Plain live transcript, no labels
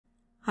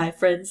Hi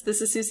friends,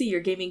 this is Susie, your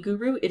gaming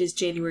guru. It is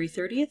January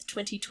 30th,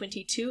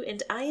 2022,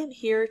 and I am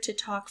here to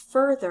talk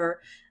further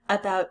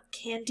about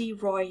Candy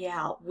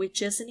Royale,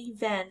 which is an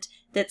event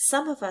that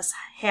some of us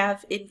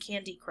have in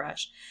Candy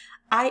Crush.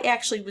 I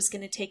actually was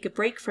going to take a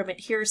break from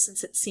it here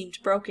since it seemed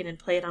broken and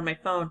play it on my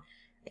phone.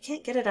 I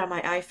can't get it on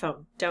my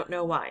iPhone, don't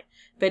know why.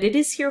 But it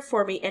is here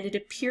for me and it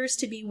appears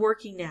to be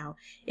working now.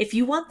 If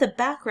you want the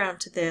background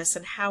to this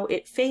and how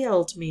it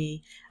failed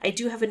me, I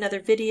do have another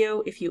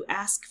video. If you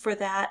ask for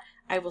that,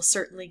 I will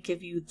certainly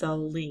give you the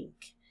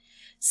link.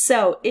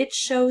 So it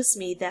shows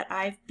me that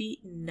I've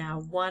beaten now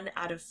 1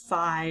 out of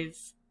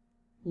 5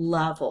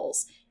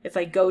 levels. If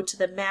I go to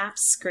the map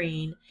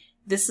screen,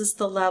 this is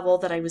the level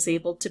that I was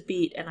able to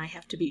beat, and I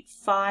have to beat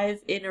 5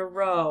 in a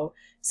row.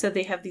 So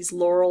they have these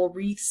laurel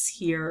wreaths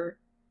here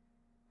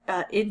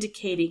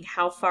indicating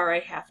how far I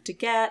have to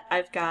get.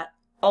 I've got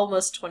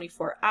almost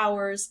 24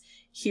 hours.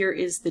 Here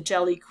is the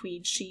Jelly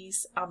Queen.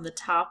 She's on the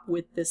top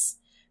with this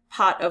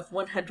pot of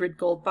 100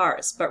 gold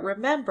bars. But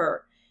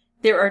remember,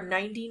 there are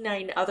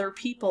 99 other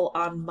people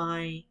on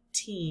my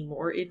team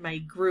or in my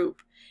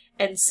group,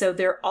 and so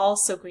they're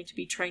also going to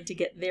be trying to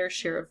get their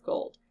share of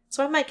gold.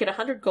 So I might get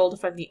 100 gold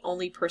if I'm the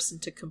only person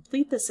to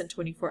complete this in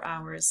 24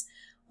 hours,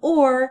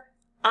 or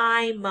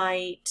I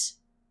might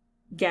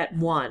get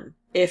 1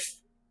 if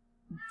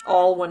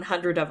all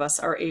 100 of us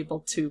are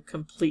able to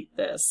complete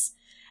this.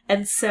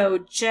 And so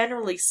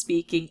generally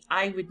speaking,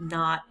 I would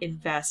not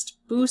invest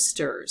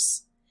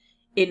boosters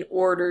in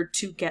order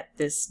to get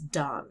this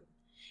done.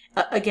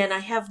 Again, I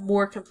have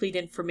more complete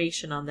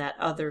information on that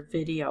other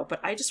video, but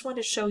I just want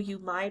to show you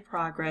my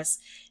progress.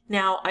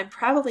 Now, I'm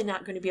probably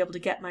not going to be able to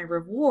get my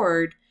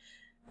reward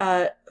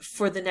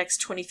for the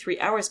next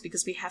 23 hours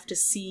because we have to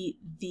see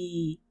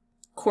the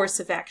course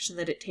of action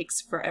that it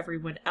takes for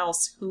everyone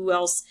else, who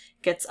else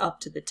gets up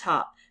to the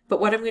top. But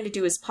what I'm going to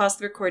do is pause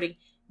the recording,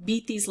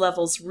 beat these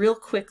levels real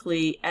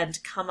quickly,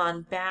 and come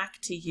on back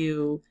to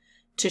you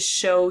to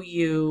show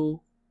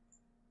you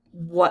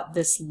what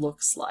this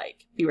looks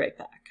like. Be right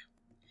back.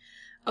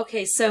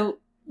 Okay, so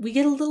we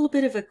get a little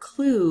bit of a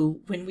clue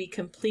when we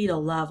complete a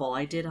level.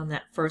 I did on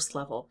that first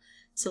level.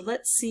 So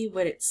let's see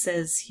what it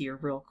says here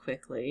real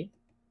quickly.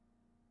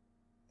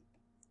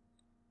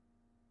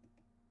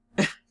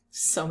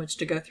 So much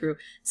to go through.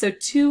 So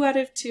 2 out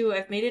of 2,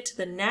 I've made it to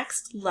the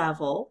next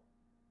level,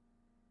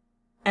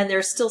 and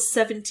there's still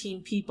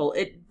 17 people.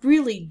 It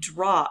really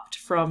dropped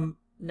from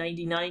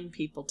 99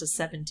 people to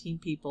 17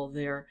 people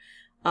there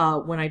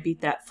when I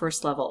beat that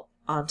first level.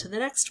 On to the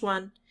next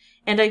one,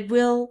 and I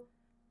will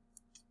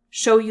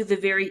show you the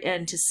very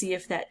end to see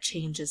if that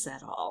changes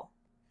at all.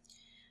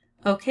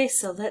 Okay,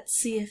 so let's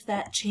see if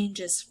that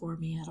changes for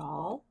me at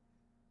all.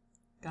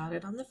 Got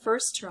it on the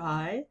first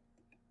try.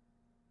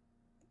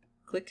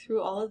 Click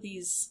through all of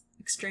these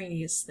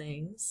extraneous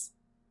things.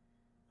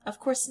 Of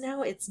course,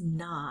 now it's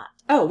not.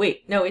 Oh,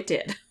 wait, no, it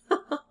did.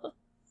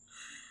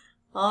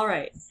 All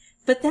right.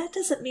 But that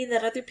doesn't mean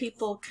that other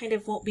people kind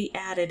of won't be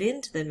added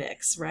into the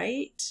mix,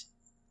 right?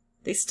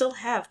 They still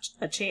have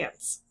a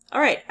chance.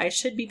 All right, I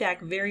should be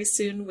back very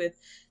soon with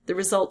the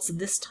results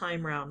this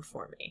time round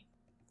for me.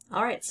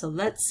 All right, so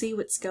let's see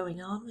what's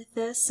going on with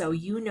this so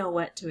you know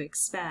what to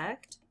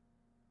expect.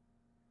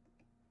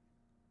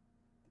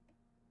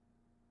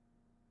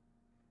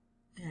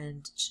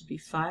 And it should be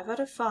 5 out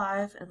of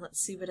 5, and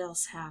let's see what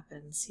else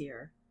happens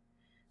here.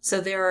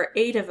 So there are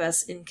 8 of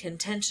us in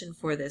contention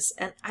for this,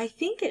 and I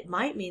think it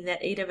might mean that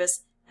 8 of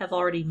us have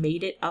already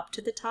made it up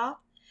to the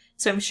top.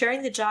 So I'm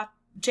sharing the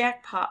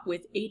jackpot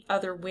with 8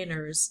 other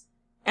winners,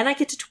 and I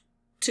get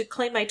to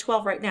claim my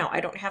 12 right now. I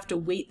don't have to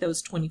wait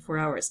those 24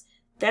 hours.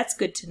 That's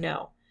good to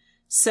know.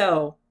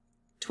 So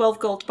 12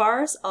 gold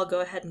bars, I'll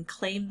go ahead and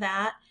claim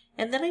that,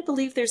 and then I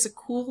believe there's a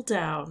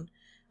cooldown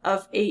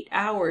of 8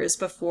 hours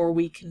before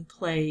we can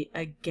play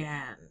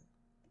again.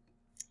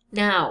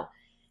 Now,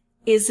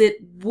 is it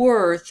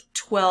worth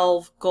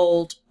 12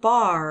 gold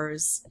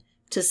bars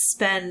to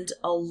spend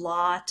a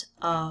lot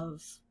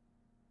of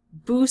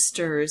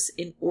boosters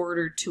in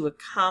order to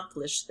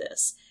accomplish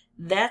this?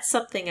 That's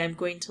something I'm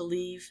going to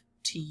leave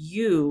to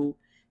you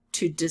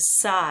to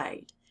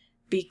decide,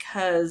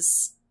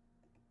 because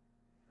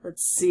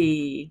let's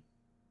see,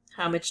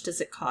 how much does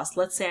it cost?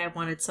 Let's say I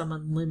wanted some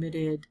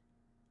unlimited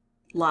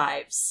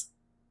lives.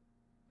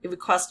 It would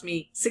cost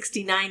me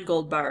 69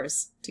 gold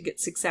bars to get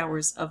 6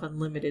 hours of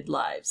unlimited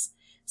lives.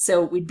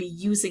 So we'd be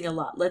using a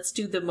lot. Let's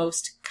do the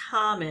most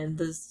common,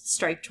 the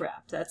striped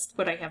wrap. That's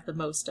what I have the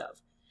most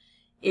of.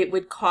 It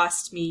would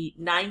cost me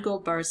 9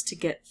 gold bars to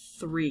get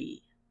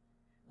 3.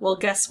 Well,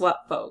 guess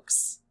what,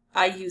 folks?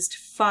 I used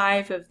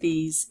 5 of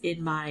these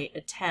in my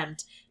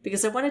attempt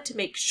because I wanted to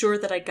make sure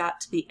that I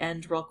got to the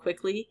end real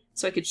quickly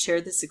so I could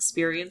share this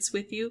experience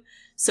with you.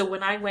 So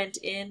when I went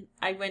in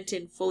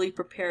fully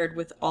prepared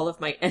with all of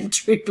my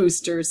entry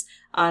boosters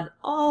on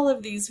all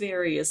of these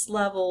various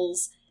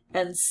levels,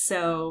 and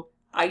so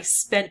I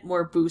spent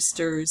more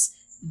boosters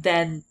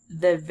than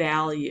the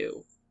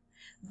value.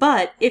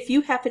 But if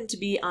you happen to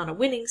be on a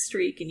winning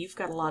streak and you've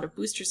got a lot of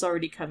boosters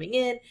already coming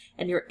in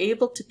and you're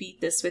able to beat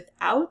this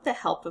without the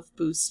help of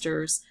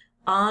boosters,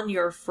 on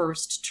your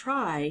first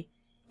try,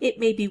 it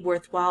may be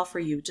worthwhile for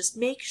you. Just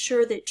make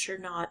sure that you're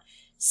not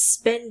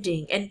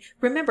spending. And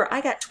remember,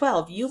 I got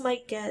 12. You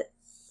might get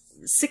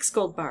 6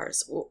 gold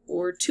bars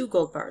or 2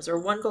 gold bars or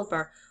 1 gold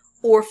bar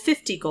or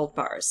 50 gold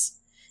bars.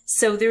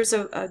 So there's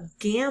a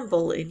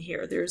gamble in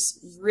here. There's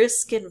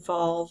risk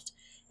involved.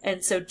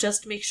 And so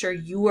just make sure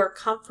you are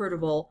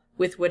comfortable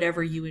with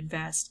whatever you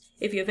invest.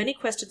 If you have any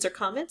questions or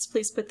comments,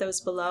 please put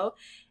those below.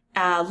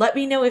 Let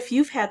me know if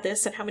you've had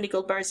this and how many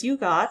gold bars you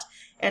got.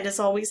 And as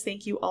always,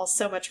 thank you all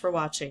so much for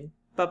watching.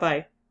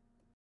 Bye-bye.